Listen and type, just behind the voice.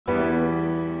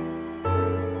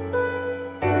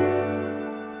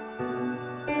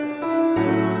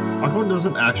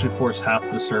doesn't actually force half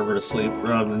the server to sleep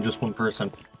rather than just one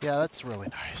person. Yeah, that's really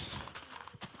nice.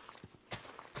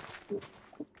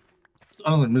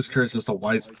 I'm just curious as to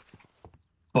why it's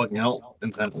bugging out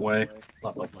in that way. It's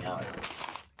not bugging out.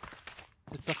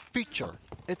 It's a feature.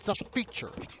 It's a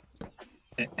feature.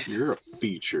 You're a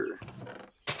feature.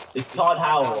 It's Todd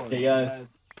Howell, okay, guys?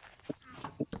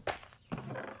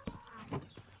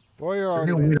 Warrior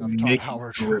already made enough Todd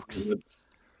Howard jokes.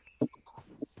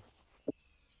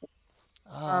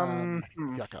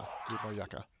 Yucca. Need more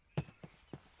yucca.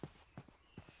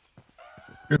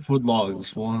 Driftwood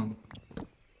logs, one.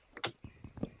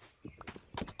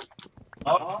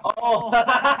 Oh!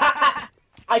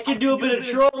 I can do a bit of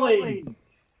trolling!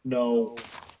 No.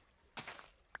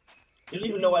 You don't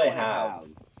even know what I have.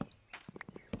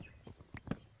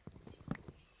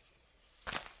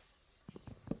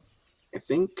 I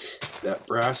think that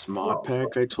brass mod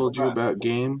pack I told you about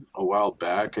game a while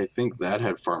back, I think that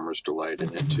had Farmer's Delight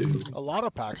in it too. A lot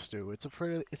of packs do. It's a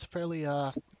fairly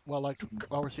well-liked,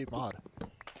 well-received mod.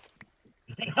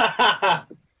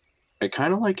 I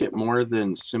kind of like it more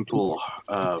than simple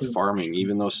farming.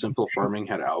 Even though simple farming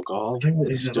had alcohol,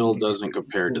 it still doesn't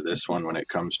compare to this one when it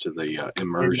comes to the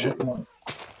immersion.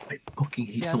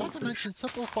 Yeah, not to mention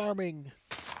simple farming.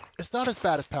 It's not as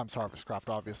bad as Pam's Harvestcraft,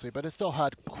 obviously, but it still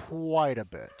had quite a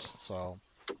bit. So,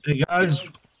 hey guys,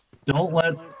 don't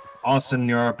let Austin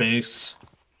near our base.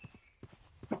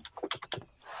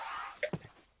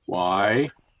 Why?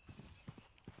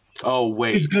 Oh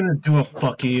wait. He's gonna do a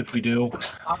fucky if we do.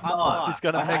 He's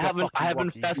gonna make I have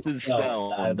infested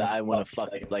stone that I want to fuck.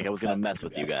 Like I was gonna mess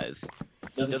with you guys.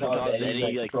 Doesn't cause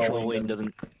any like trolling.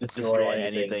 Doesn't destroy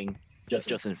anything. Just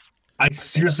I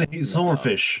seriously hate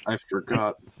silverfish. I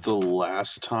forgot the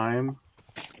last time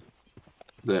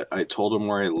that I told him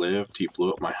where I lived. He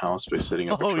blew up my house by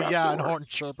setting up a trap yeah, door. an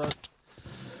orange sherbet.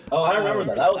 Oh, I remember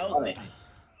that. That was funny.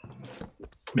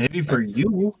 Maybe for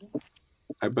you.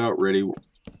 I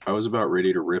was about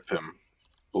ready to rip him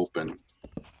open.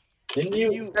 Didn't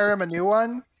you? Tear him a new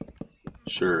one?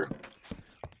 Sure.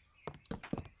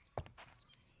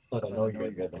 Look, I know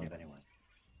you're good anyway.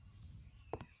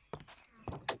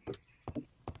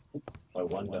 I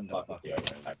wonder fuck with the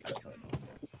other.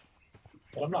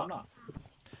 But I'm not.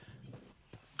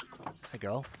 There you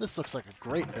go. This looks like a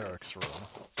great barracks room.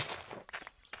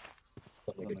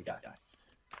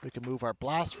 We can move our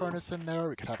blast furnace in there.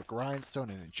 We could have a grindstone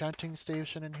and enchanting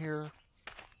station in here.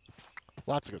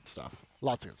 Lots of good stuff.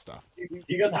 Lots of good stuff. Do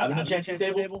you guys have an enchanting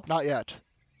table? Not yet.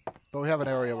 But we have an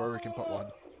area where we can put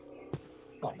one.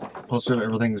 Most of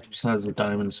everything besides the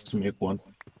diamonds to make one.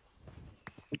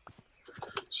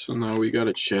 So now we got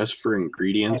a chest for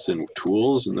ingredients and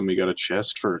tools, and then we got a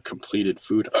chest for completed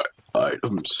food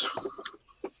items.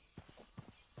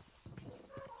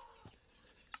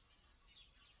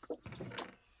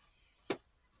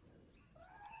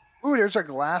 Ooh, there's a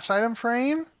glass item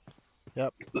frame?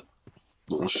 Yep.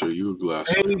 I'll show you a glass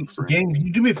Hey, item frame. Gang, can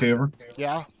you do me a favor?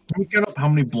 Yeah? Can you count up how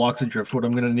many blocks of driftwood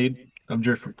I'm gonna need? Of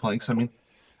driftwood planks, I mean.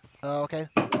 Okay.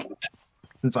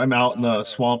 Since I'm out in the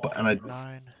swamp and I...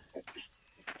 9.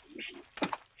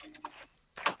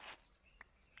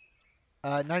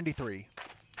 93.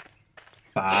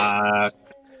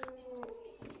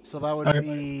 So that would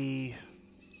be...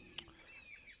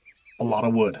 a lot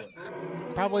of wood.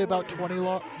 Probably about 20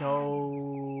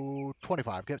 No,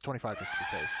 25. Get 25 just to be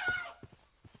safe.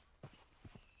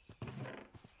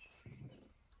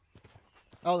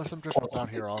 Oh, there's some driftwood down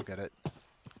here. I'll get it.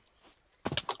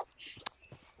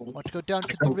 Want to go down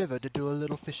to the river to do a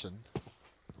little fishing?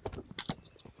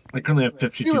 I currently have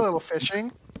 52. Do a little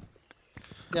fishing.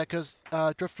 Yeah, because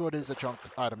driftwood is a junk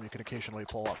item you can occasionally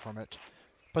pull up from it.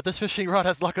 But this fishing rod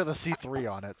has luck of the C3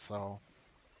 on it, so...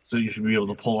 So you should be able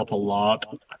to pull up a lot.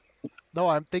 No,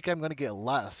 I think I'm going to get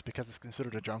less because it's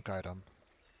considered a junk item.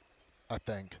 I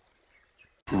think.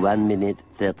 1 minute,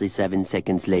 37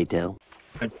 seconds later.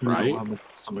 Right?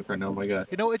 Stomach right now, my God.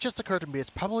 You know, it just occurred to me, it's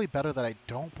probably better that I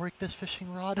don't break this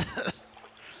fishing rod.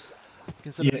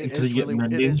 Considering it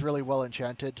is really well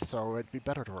enchanted, so it'd be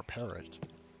better to repair it.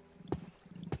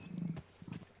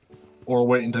 Or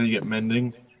wait until you get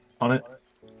mending on it.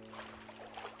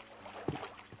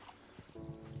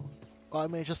 Well, I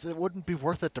mean, it wouldn't be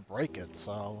worth it to break it,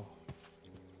 so...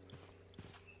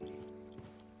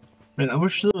 Man, I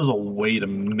wish there was a way to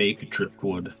make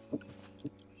driftwood.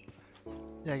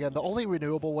 Yeah, again, the only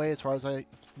renewable way, as far as I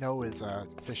know, is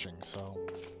fishing, so...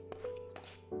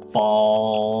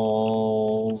 Balls.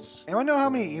 Anyone know how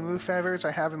many emu feathers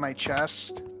I have in my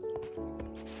chest?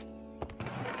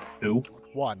 2.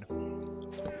 1.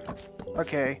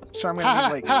 Okay, so I'm gonna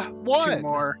need like 2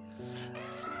 more.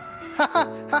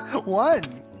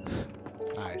 1!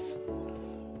 Nice.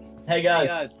 Hey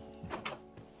guys,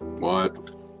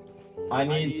 What? I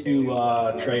need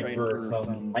to trade for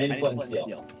some. I need flint and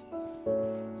steel.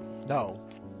 No.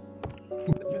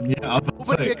 Yeah, I was about to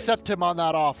Nobody say. accept him on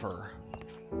that offer.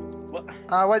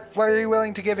 What are you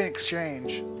willing to give in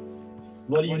exchange?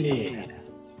 What do you need?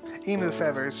 Emu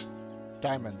feathers.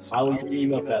 Diamonds. I will give you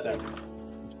email feather.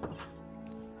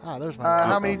 Ah, there's my.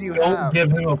 How many do you Don't have?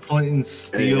 give him a flint and Hey,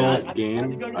 steel.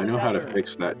 game. I know how to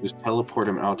fix that. Just teleport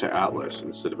him out to Atlas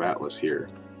instead of Atlas here.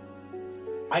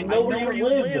 I know where you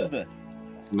live.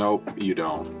 Nope, you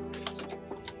don't.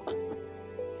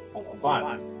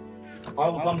 Fine. I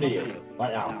will come to you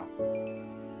right now.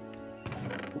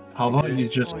 How about you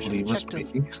just Oh, I should've leave us checked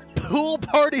his- be? Pool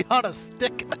party on a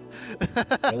stick.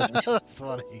 That's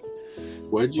funny.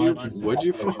 What'd you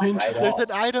find? There's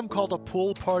an item called a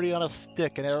pool party on a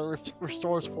stick, and it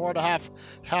restores 4.5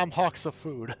 ham hocks of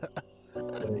food.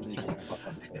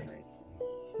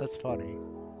 That's funny.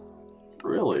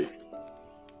 Really?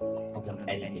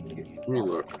 Let me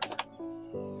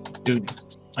look. Dude,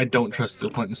 I don't trust the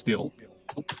flint and steel.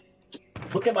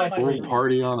 Look at my Full screen.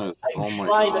 party on a. I'm Oh my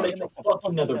trying to god. make a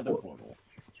fucking nether portal.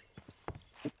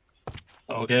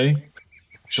 Okay?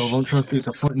 So don't trust these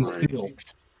a flint and steel.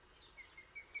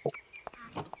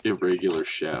 Irregular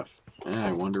chef.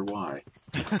 I wonder why.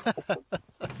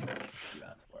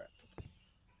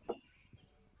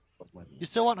 You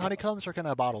still want honeycombs, or can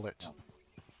I bottle it?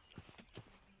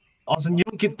 Austin, you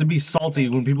don't get to be salty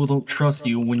when people don't trust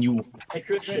you when you Hey,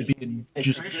 Christian. be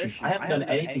just. I haven't done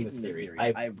anything in this series.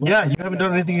 Yeah, you haven't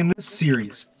done anything in this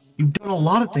series. You've done a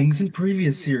lot of things in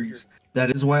previous series.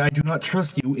 That is why I do not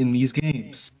trust you in these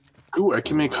games. Ooh, I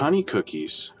can make honey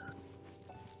cookies.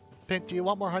 Pink, do you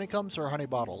want more honeycombs or honey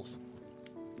bottles?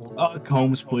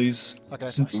 Combs, please. Okay.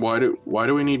 Since Why do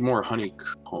we need more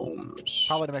honeycombs?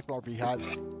 Probably to make more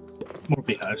beehives. more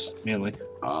beehives, mainly.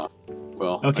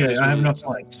 Well. Okay, just I have need- enough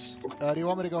planks. Do you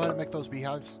want me to go ahead and make those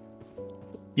beehives?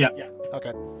 Yeah.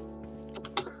 Okay.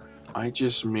 I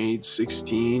just made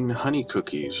 16 honey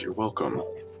cookies. You're welcome.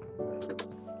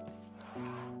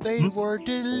 They were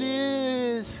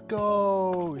delicious.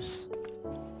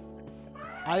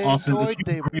 I Austin, if enjoyed. you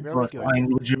They were agree for very us, good. I'm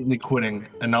legitimately quitting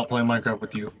and not playing Minecraft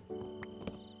with you.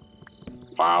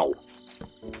 Wow.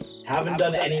 Haven't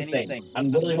done anything. I'm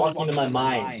literally walking into my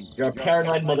mind. You're a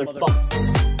paranoid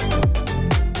motherfucker.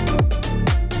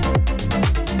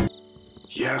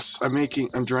 Yes,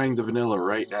 I'm drying the vanilla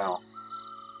right now.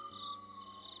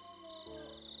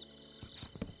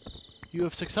 You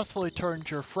have successfully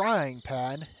turned your frying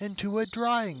pan into a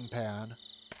drying pan.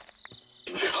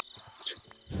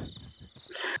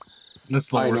 That's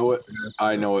the I know worst.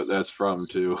 I know what that's from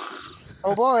too.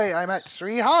 Oh boy, I'm at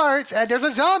 3 hearts, and there's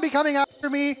a zombie coming after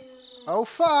me. Oh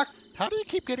fuck! How do you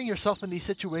keep getting yourself in these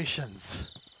situations?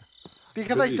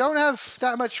 Because Because I he's- don't have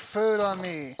that much food on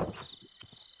me.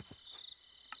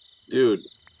 Dude,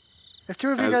 If 2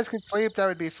 of you As- guys could sleep, that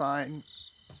would be fine.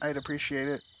 I'd appreciate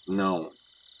it. no.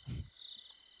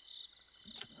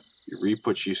 You reap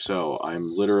what you sow.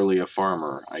 I'm literally a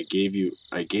farmer. I gave you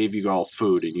all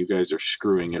food and you guys are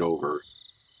screwing it over.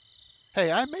 Hey,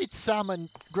 I made salmon,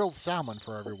 grilled salmon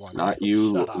for everyone. Not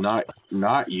you, Shut up.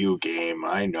 not you, game.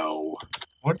 I know.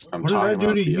 What, I'm what did I talking do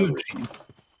about to the you, other- Chief?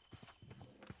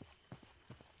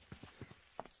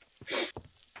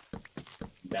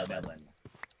 Melon.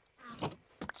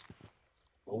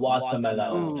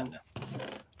 Watermelon.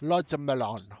 Lots of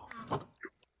melon.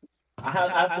 I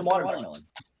have some watermelon.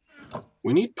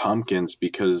 We need pumpkins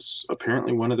because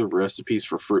apparently one of the recipes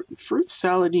for fruit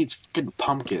salad needs fucking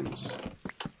pumpkins.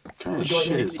 What kind of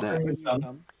shit is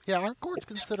that? Yeah, aren't gourds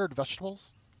considered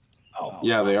vegetables? Oh,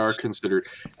 Yeah, they are considered.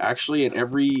 Actually, in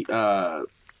every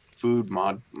food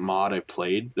mod I've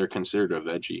played, they're considered a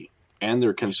veggie, and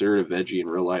they're considered a veggie in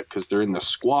real life because they're in the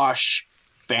squash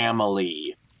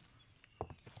family.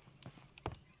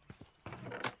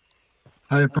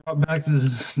 I brought back the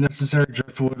necessary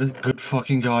driftwood. Good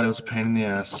fucking god, it was a pain in the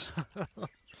ass.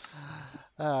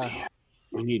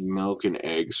 We need milk and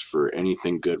eggs for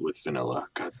anything good with vanilla.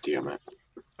 God damn it!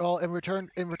 Well, in return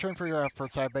for your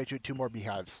efforts, I made you 2 more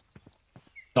beehives.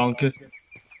 Donkey.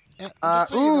 And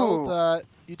just so you ooh. know,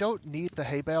 you don't need the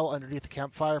hay bale underneath the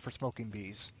campfire for smoking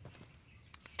bees.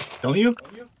 Don't you?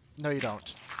 No, you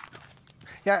don't.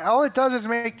 Yeah, all it does is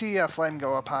make the flame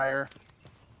go up higher.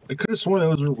 I could have sworn it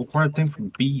was a required thing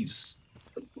from bees.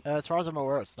 As far as I'm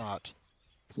aware, it's not.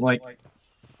 Like,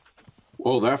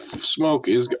 Well, that smoke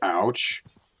is ouch.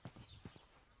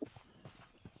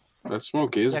 That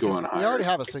smoke is Yeah, 'cause going we higher. already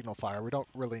have a signal fire. We don't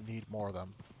really need more of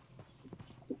them.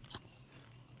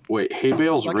 Wait, hay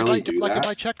bales Like really if do I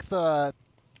that? check the...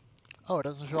 Oh, it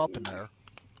doesn't show up in there.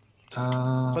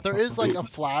 But there is like a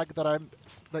flag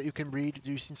that you can read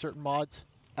using certain mods,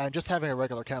 and just having a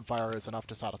regular campfire is enough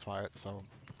to satisfy it. So.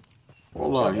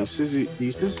 Hold on, he says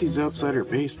he's outside our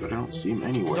base, but I don't see him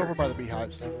anywhere. He's over by the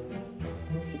beehives.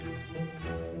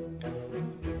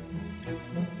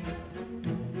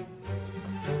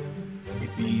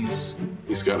 Bees.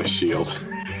 He's got a shield.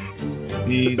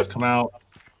 Bees, come out.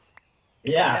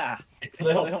 Yeah.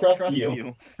 They don't trust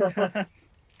you.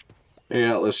 Hey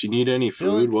Atlas, you need any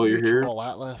food while you're here?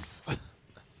 Atlas.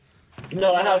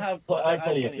 No, I have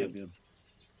plenty of food.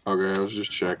 Okay, I was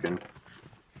just checking.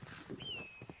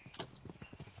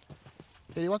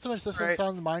 Hey, you want some assistance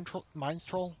on the mines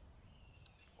troll?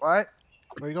 What?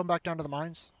 Are you going back down to the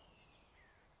mines?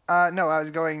 No,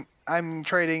 I'm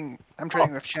trading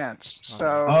with Chance.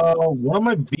 So. One of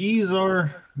my bees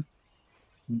are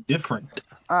different.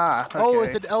 Ah. Okay. Oh,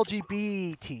 it's an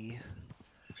LGBT.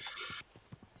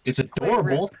 It's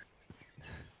adorable.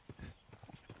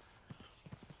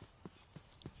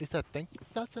 Is that think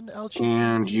that's an LGBT?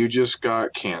 And you just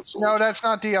got canceled. No, that's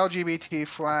not the LGBT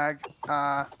flag.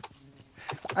 I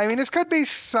mean, this could be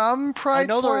some pride. I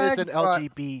know flag, there is an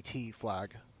LGBT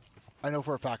flag. I know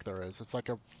for a fact there is. It's like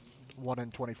a 1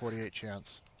 in 2048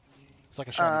 chance. It's like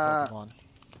a shiny Pokemon.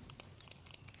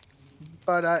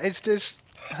 But it's this.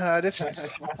 This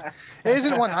is, it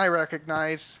isn't one I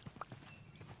recognize.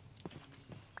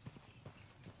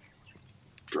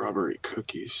 Strawberry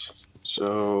cookies.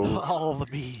 So all the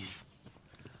bees.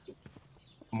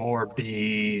 More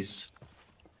bees.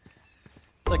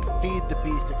 It's like feed the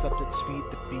beast, except it's feed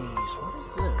the bees. What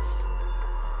is this?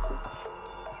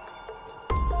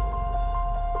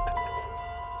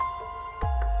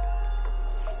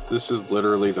 this is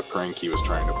literally the prank he was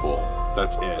trying to pull.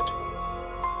 That's it.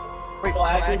 Wait, well,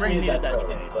 I actually needed that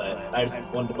trophy, but I just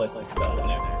wanted to play something about it in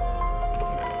there.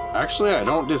 Actually, I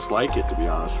don't dislike it, to be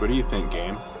honest. What do you think,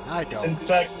 game? I don't. It's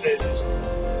infected.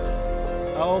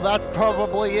 Oh, that's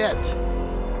probably it.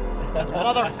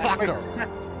 Motherfucker.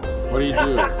 What do you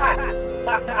do?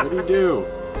 What do you do?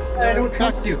 I don't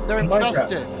trust you. They're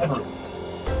infested.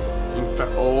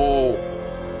 Oh.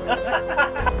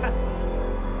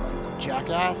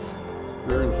 Jackass.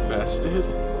 They're infested?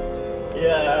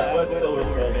 Yeah, what's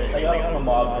silverfish? I got it on a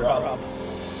mob drop.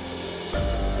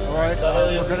 Alright,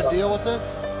 we're gonna deal with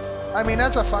this? I mean,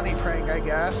 that's a funny prank, I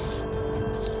guess.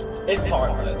 It's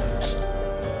harmless.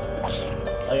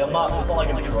 Like, I'm not, it's not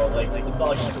like a troll, like, it's not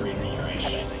like I'm breathing or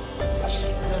anything.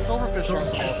 Yeah, silverfish are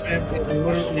I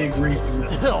literally agree with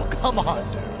this. Still, come on,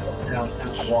 dude. Now,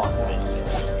 walk it.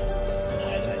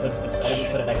 I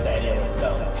didn't put it next to any of the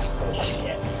stuff, so you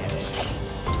can't get it.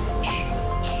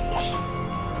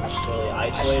 It's really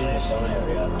isolated in its own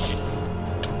area.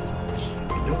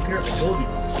 I don't care, I told you.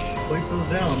 Place those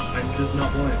down, I'm just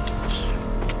not playing.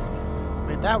 I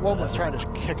mean, that one was trying to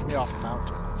kick me off the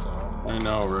mountain, so... I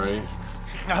know, right?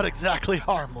 Not exactly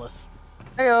harmless.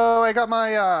 Heyo, I got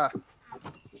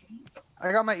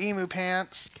my emu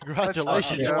pants.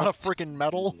 Congratulations, you want a freaking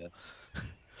medal?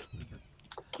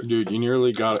 Dude, you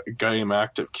nearly got him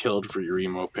active killed for your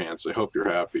emo pants. I hope you're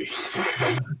happy.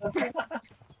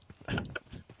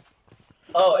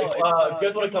 Oh, if you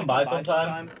guys want to come by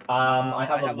sometime, I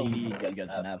have a lead you guys can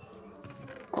have.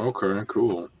 Okay,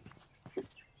 cool.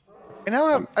 And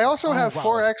now I also have wow,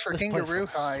 4 extra this place kangaroo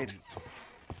looks hide. sweet.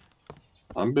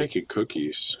 I'm baking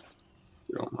cookies. If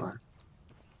you don't mind.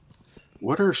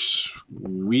 What are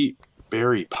sweet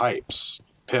berry pips?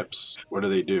 Pips. What do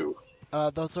they do?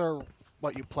 Those are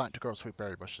what you plant to grow sweet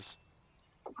berry bushes.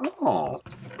 Oh,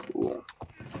 cool.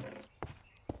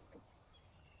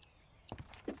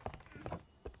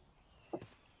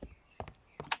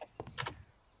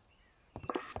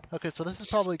 Okay, so this is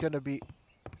probably going to be...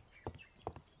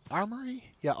 Armory?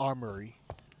 Yeah, armory.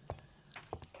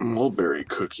 Mulberry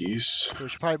cookies. So we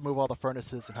should probably move all the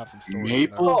furnaces and have some storage.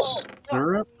 Maple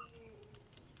syrup?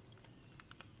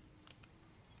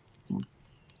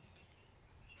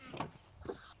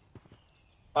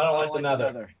 I don't like the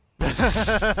nether.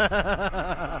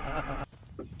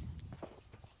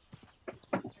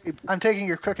 I'm taking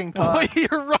your cooking pot. Oh,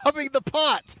 you're robbing the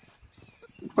pot!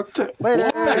 What the?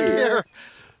 Later. Why? Here.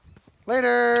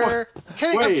 Later.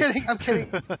 Kidding, Wait. I'm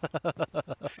kidding.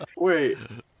 Wait,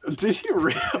 did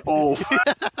you Oh.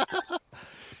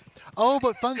 Oh,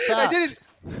 but fun fact. I did it.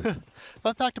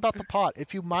 Fun fact about the pot.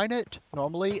 If you mine it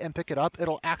normally and pick it up,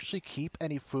 it'll actually keep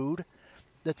any food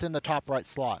that's in the top right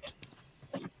slot.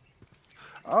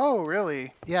 Oh,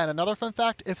 really? Yeah, and another fun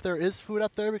fact, if there is food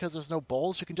up there because there's no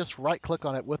bowls, you can just right-click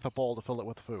on it with a bowl to fill it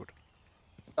with food.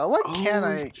 What can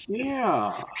I?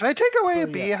 Yeah. Can I take away So, yeah.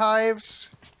 beehives?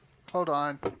 Hold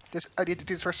on. I need to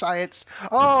do this for science.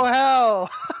 Oh, hell!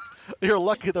 You're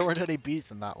lucky there weren't any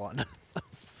bees in that one.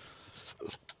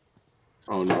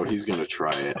 Oh no, he's gonna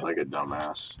try it like a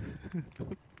dumbass.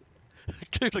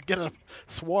 Gonna get a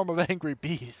swarm of angry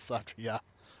bees after ya.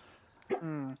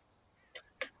 Hmm.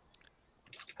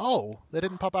 Oh, they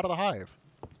didn't pop out of the hive.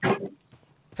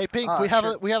 Hey Pink, Ah,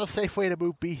 we have a safe way to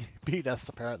move bee nests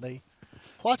apparently.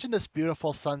 Watching this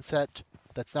beautiful sunset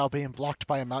that's now being blocked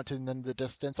by a mountain in the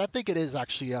distance, I think it is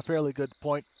actually a fairly good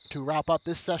point to wrap up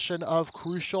this session of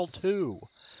Crucial 2.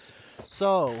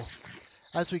 So,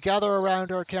 as we gather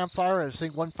around our campfire and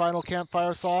sing one final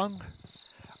campfire song,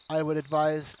 I would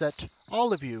advise that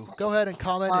all of you go ahead and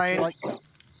comment if you like.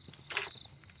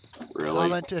 Really?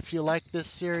 Comment if you like this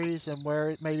series and where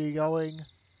it may be going.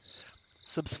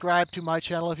 Subscribe to my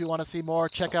channel if you want to see more.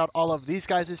 Check out all of these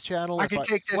guys' channel. I can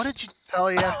take this. What did you? Hell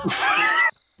yeah.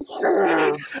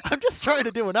 I'm just trying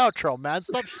to do an outro, man.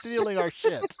 Stop stealing our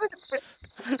shit.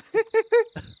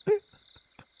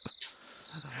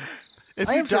 If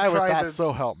you die with that,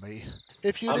 so help me.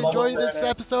 If you enjoyed this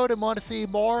episode and want to see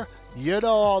more, you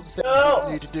know all the things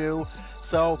you need to do.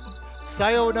 So,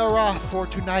 sayonara for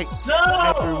tonight,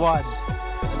 everyone.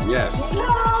 Yes.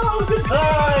 No,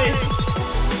 goodbye.